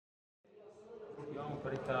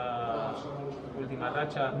por esta última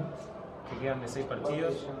racha que quedan de 6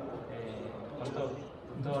 partidos,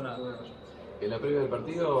 con todo nada. En la previa del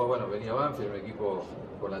partido, bueno, venía Banfield, un equipo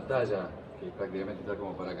con la talla que prácticamente está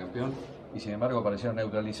como para campeón, y sin embargo parecieron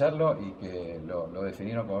neutralizarlo y que lo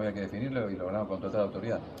definieron como había que definirlo y lo ganaron con total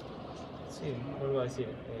autoridad. Sí, vuelvo a decir,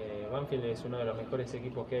 Banfield es uno de los mejores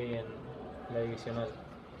equipos que hay en la divisional,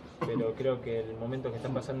 pero creo que el momento que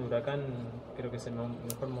están pasando Huracán, creo que es el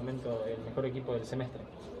mejor momento, el mejor equipo del semestre.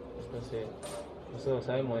 Entonces, nosotros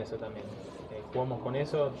sabemos eso también. Jugamos con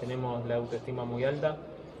eso, tenemos la autoestima muy alta,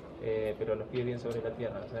 pero los pies bien sobre la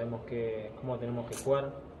tierra. Sabemos cómo tenemos que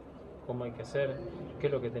jugar, cómo hay que hacer, qué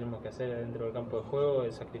es lo que tenemos que hacer dentro del campo de juego,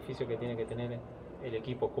 el sacrificio que tiene que tener el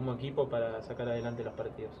equipo como equipo para sacar adelante los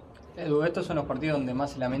partidos. Edu, ¿estos son los partidos donde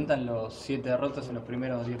más se lamentan los 7 derrotas en los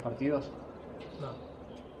primeros 10 partidos? No,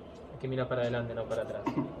 hay que mirar para adelante, no para atrás.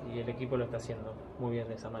 Y el equipo lo está haciendo muy bien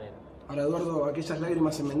de esa manera. Ahora, Eduardo, aquellas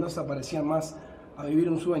lágrimas en Mendoza parecían más a vivir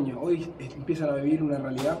un sueño. Hoy empiezan a vivir una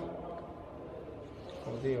realidad.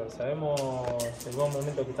 Como te digo, sabemos el buen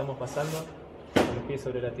momento que estamos pasando con los pies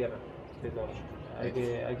sobre la tierra de todo.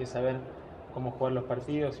 Hay que saber cómo jugar los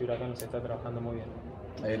partidos y Huracán se está trabajando muy bien.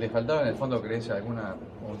 ¿Le faltaba en el fondo, crees,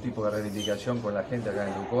 un tipo de reivindicación con la gente acá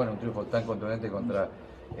en Tucumán, un triunfo tan contundente contra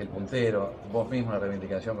el puntero, vos mismo una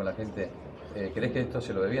reivindicación con la gente? ¿Crees que esto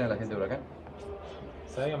se lo debían a la gente de Huracán?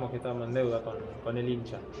 Sabíamos que estábamos en deuda con el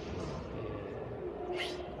hincha.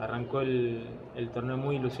 Arrancó el torneo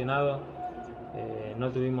muy ilusionado, no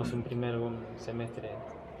tuvimos un primer semestre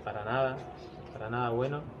para nada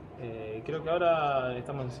bueno. Creo que ahora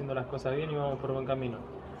estamos haciendo las cosas bien y vamos por buen camino.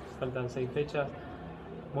 Faltan 6 fechas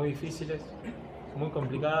muy difíciles, muy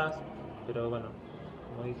complicadas, pero bueno,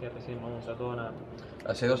 como dije recién, vamos a todo o nada.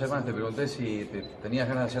 Hace 2 semanas te pregunté si tenías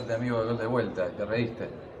ganas de hacerte amigo del gol de vuelta, te reíste.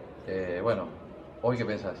 Bueno, ¿hoy qué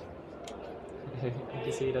pensás? Hay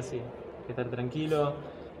que seguir así, hay que estar tranquilo.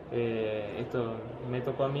 Esto me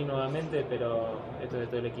tocó a mí nuevamente, pero esto es de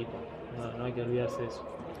todo el equipo, no hay que olvidarse de eso.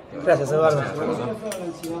 Gracias, Eduardo. ¿Qué fue la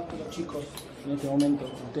ansiedad de los chicos en este momento,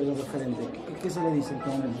 ustedes los referentes? ¿Qué se les dice en este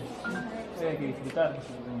momento? Hay que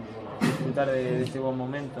disfrutar de este buen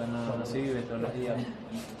momento, no se vive todos los días.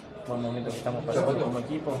 Buen momento que estamos pasando como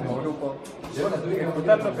equipo, como grupo. Hay que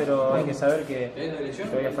disfrutarlo, pero hay que saber que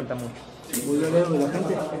todavía falta mucho. ¿Volvió a leer de la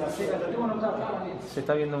gente? Se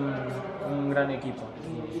está viendo un gran equipo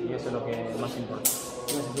y eso es lo que más importa.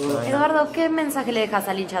 Eduardo, ¿qué mensaje le dejas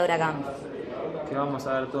al hincha de Huracán? Que vamos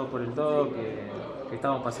a dar todo por el todo, que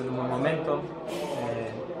estamos pasando un buen momento.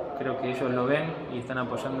 Creo que ellos lo ven y están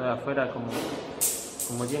apoyando de afuera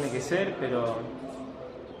como tiene que ser, pero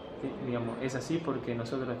digamos, es así porque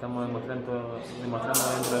nosotros estamos demostrando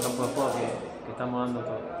dentro del campo de juego que estamos dando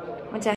todo. Muchas